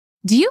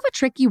Do you have a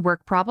tricky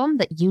work problem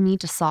that you need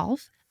to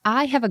solve?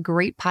 I have a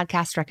great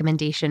podcast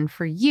recommendation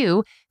for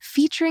you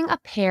featuring a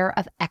pair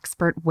of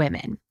expert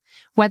women.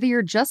 Whether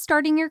you're just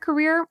starting your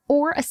career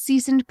or a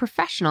seasoned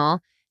professional,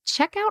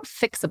 check out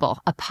Fixable,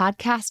 a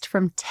podcast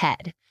from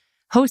TED.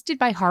 Hosted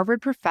by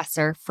Harvard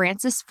professor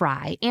Frances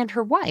Frei and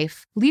her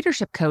wife,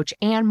 leadership coach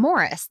Anne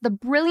Morris, the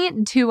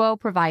brilliant duo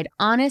provide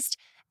honest,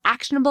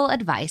 actionable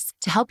advice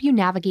to help you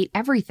navigate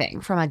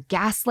everything from a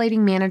gaslighting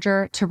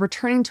manager to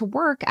returning to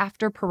work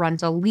after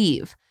parental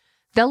leave.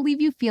 They'll leave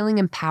you feeling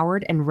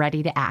empowered and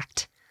ready to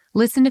act.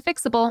 Listen to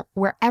Fixable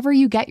wherever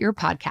you get your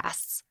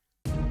podcasts.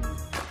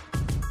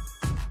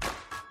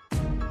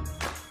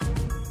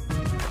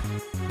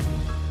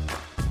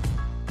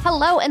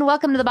 Hello and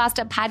welcome to the Bossed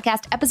Up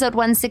Podcast, episode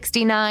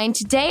 169.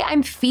 Today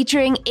I'm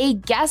featuring a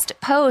guest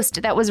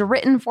post that was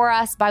written for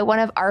us by one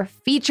of our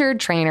featured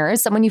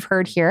trainers, someone you've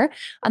heard here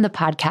on the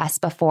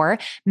podcast before.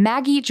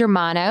 Maggie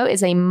Germano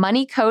is a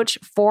money coach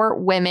for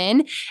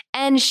women,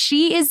 and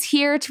she is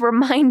here to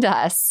remind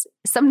us,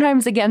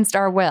 sometimes against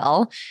our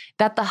will,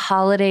 that the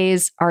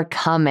holidays are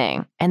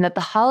coming and that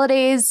the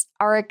holidays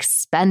are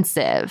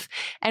expensive.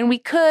 And we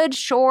could,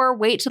 sure,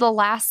 wait to the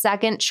last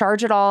second,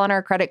 charge it all on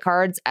our credit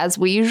cards as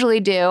we usually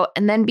do,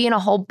 and then be in a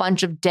whole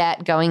bunch of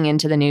debt going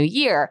into the new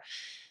year.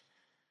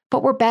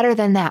 But we're better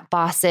than that,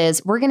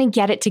 bosses. We're going to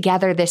get it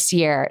together this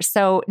year.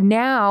 So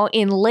now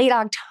in late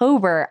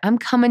October, I'm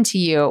coming to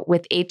you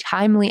with a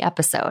timely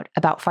episode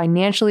about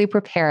financially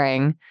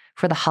preparing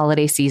for the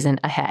holiday season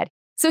ahead.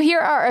 So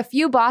here are a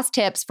few boss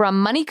tips from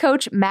money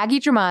coach Maggie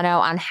Germano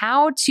on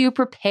how to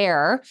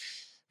prepare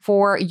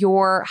for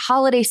your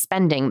holiday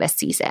spending this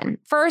season.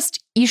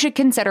 First, you should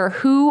consider,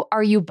 who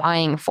are you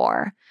buying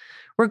for?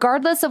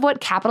 Regardless of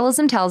what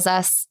capitalism tells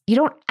us, you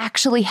don't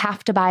actually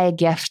have to buy a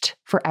gift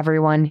for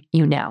everyone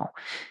you know.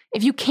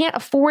 If you can't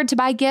afford to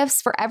buy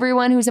gifts for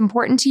everyone who's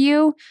important to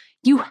you,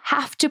 you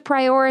have to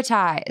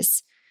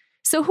prioritize.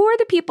 So who are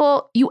the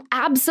people you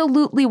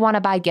absolutely want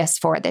to buy gifts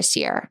for this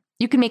year?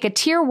 You can make a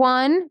tier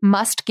 1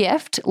 must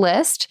gift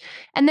list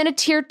and then a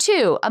tier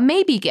 2, a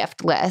maybe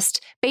gift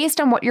list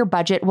based on what your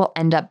budget will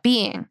end up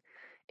being.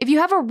 If you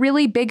have a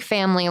really big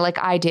family like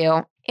I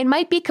do, it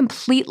might be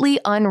completely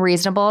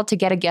unreasonable to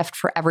get a gift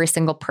for every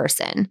single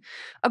person.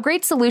 A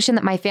great solution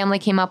that my family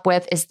came up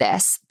with is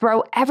this: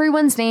 throw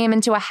everyone's name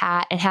into a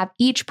hat and have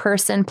each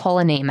person pull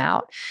a name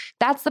out.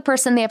 That's the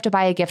person they have to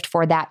buy a gift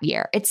for that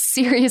year. It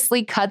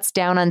seriously cuts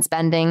down on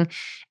spending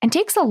and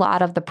takes a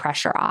lot of the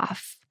pressure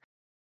off.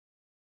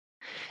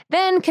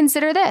 Then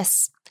consider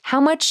this: how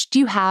much do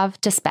you have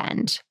to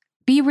spend?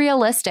 Be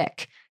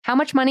realistic. How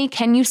much money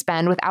can you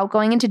spend without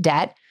going into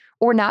debt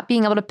or not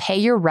being able to pay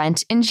your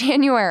rent in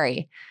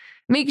January?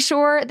 Make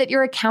sure that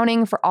you're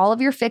accounting for all of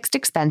your fixed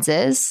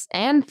expenses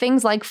and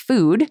things like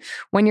food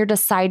when you're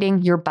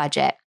deciding your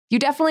budget. You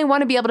definitely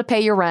want to be able to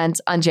pay your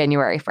rent on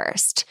January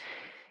 1st.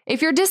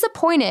 If you're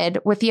disappointed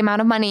with the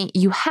amount of money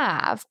you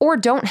have or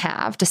don't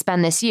have to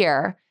spend this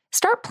year,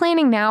 start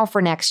planning now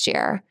for next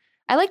year.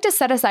 I like to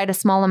set aside a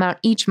small amount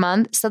each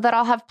month so that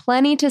I'll have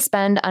plenty to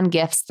spend on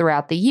gifts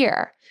throughout the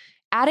year.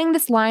 Adding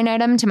this line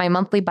item to my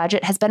monthly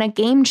budget has been a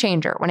game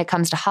changer when it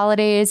comes to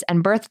holidays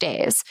and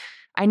birthdays.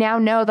 I now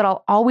know that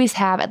I'll always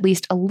have at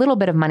least a little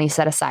bit of money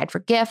set aside for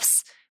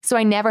gifts, so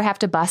I never have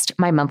to bust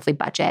my monthly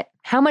budget.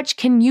 How much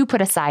can you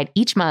put aside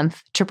each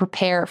month to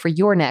prepare for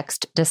your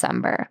next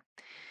December?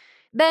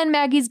 Then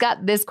Maggie's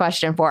got this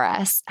question for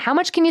us: how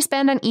much can you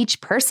spend on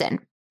each person?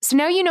 So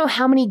now you know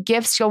how many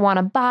gifts you'll want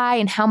to buy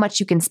and how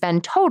much you can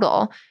spend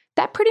total.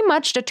 That pretty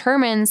much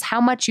determines how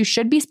much you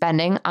should be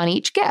spending on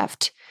each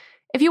gift.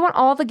 If you want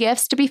all the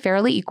gifts to be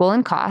fairly equal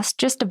in cost,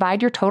 just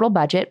divide your total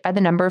budget by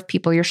the number of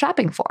people you're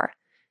shopping for.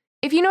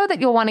 If you know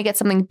that you'll want to get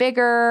something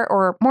bigger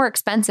or more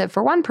expensive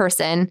for one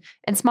person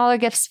and smaller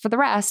gifts for the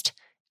rest,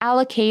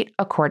 allocate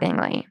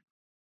accordingly.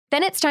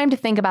 Then it's time to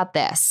think about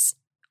this: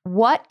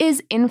 what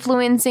is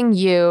influencing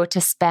you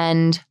to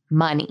spend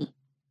money?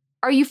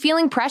 Are you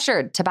feeling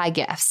pressured to buy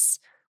gifts?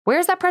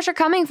 Where's that pressure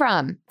coming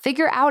from?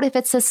 Figure out if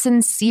it's a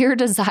sincere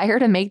desire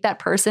to make that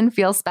person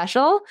feel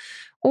special,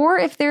 or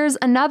if there's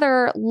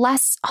another,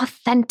 less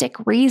authentic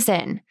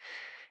reason.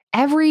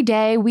 Every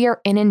day we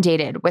are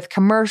inundated with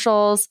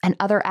commercials and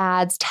other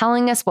ads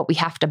telling us what we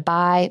have to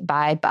buy.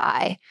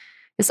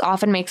 This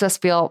often makes us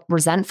feel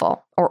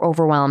resentful or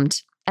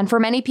overwhelmed. And for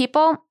many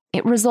people,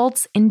 it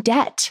results in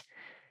debt.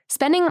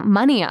 Spending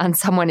money on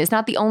someone is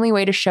not the only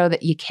way to show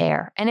that you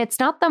care, and it's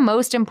not the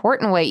most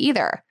important way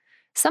either.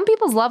 Some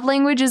people's love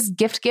language is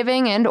gift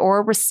giving and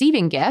or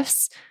receiving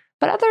gifts,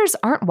 but others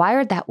aren't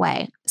wired that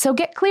way. So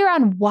get clear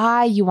on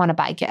why you want to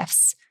buy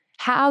gifts,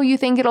 how you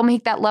think it'll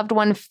make that loved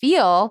one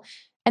feel,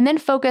 and then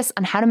focus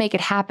on how to make it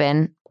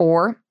happen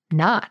or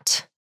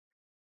not.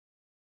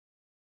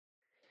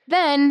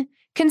 Then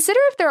consider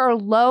if there are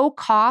low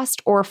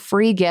cost or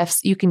free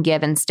gifts you can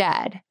give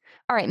instead.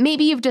 All right,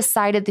 maybe you've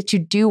decided that you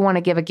do want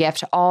to give a gift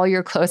to all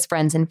your close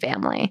friends and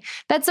family.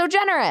 That's so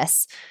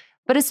generous.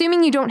 But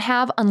assuming you don't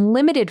have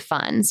unlimited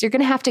funds, you're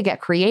going to have to get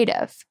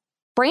creative.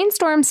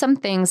 Brainstorm some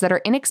things that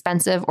are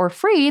inexpensive or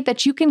free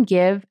that you can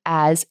give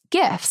as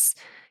gifts.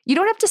 You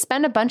don't have to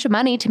spend a bunch of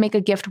money to make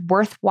a gift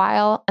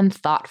worthwhile and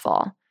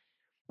thoughtful.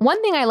 One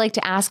thing I like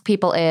to ask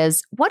people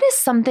is, what is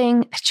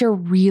something that you're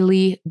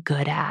really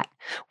good at?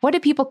 What do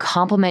people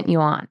compliment you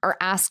on or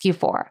ask you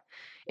for?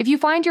 If you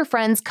find your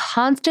friends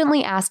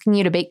constantly asking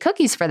you to bake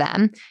cookies for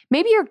them,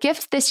 maybe your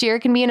gift this year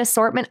can be an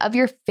assortment of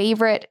your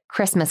favorite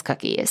Christmas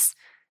cookies.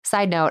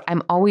 Side note,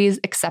 I'm always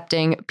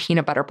accepting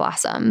peanut butter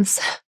blossoms.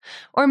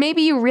 Or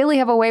maybe you really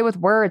have a way with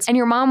words and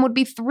your mom would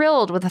be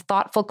thrilled with a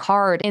thoughtful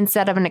card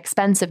instead of an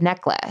expensive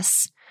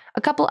necklace.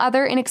 A couple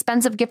other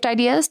inexpensive gift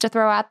ideas to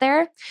throw out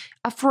there: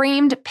 a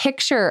framed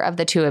picture of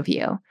the two of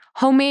you,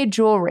 homemade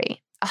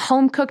jewelry, a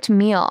home-cooked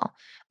meal,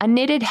 a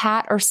knitted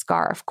hat or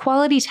scarf,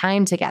 quality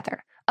time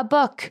together, a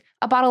book,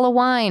 a bottle of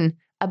wine,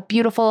 a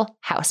beautiful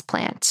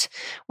houseplant.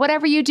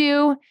 Whatever you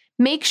do,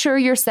 make sure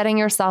you're setting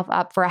yourself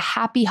up for a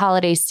happy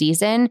holiday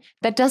season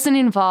that doesn't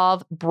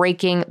involve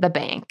breaking the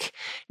bank.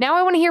 Now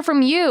I want to hear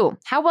from you.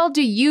 How well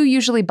do you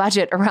usually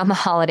budget around the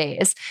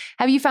holidays?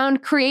 Have you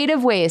found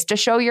creative ways to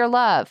show your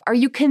love? Are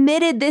you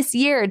committed this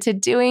year to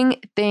doing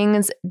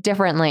things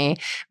differently?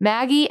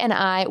 Maggie and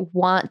I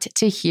want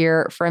to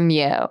hear from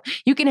you.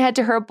 You can head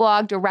to her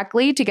blog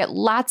directly to get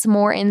lots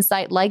more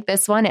insight like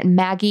this one at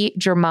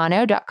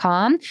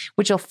maggiegermano.com,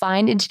 which you'll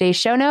find in today's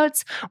show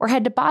notes, or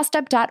head to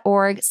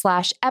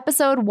bossedup.org/episode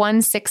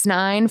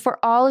 169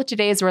 for all of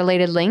today's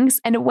related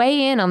links and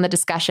weigh in on the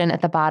discussion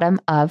at the bottom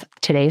of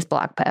today's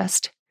blog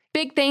post.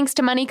 Big thanks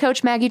to money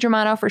coach Maggie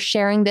Germano for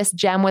sharing this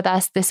gem with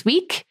us this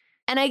week.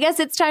 And I guess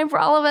it's time for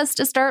all of us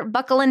to start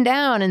buckling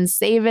down and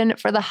saving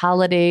for the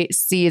holiday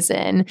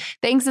season.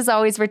 Thanks as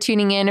always for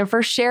tuning in and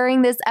for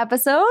sharing this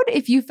episode.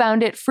 If you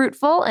found it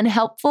fruitful and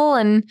helpful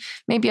and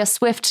maybe a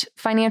swift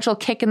financial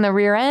kick in the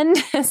rear end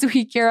as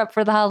we gear up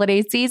for the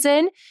holiday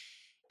season,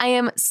 I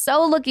am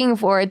so looking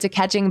forward to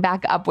catching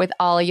back up with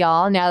all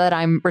y'all now that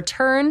I'm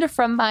returned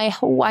from my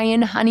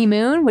Hawaiian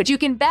honeymoon, which you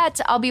can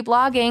bet I'll be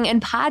blogging and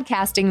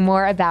podcasting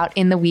more about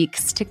in the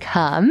weeks to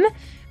come.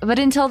 But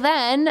until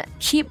then,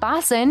 keep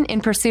bossin' in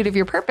pursuit of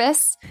your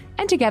purpose,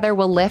 and together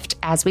we'll lift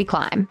as we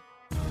climb.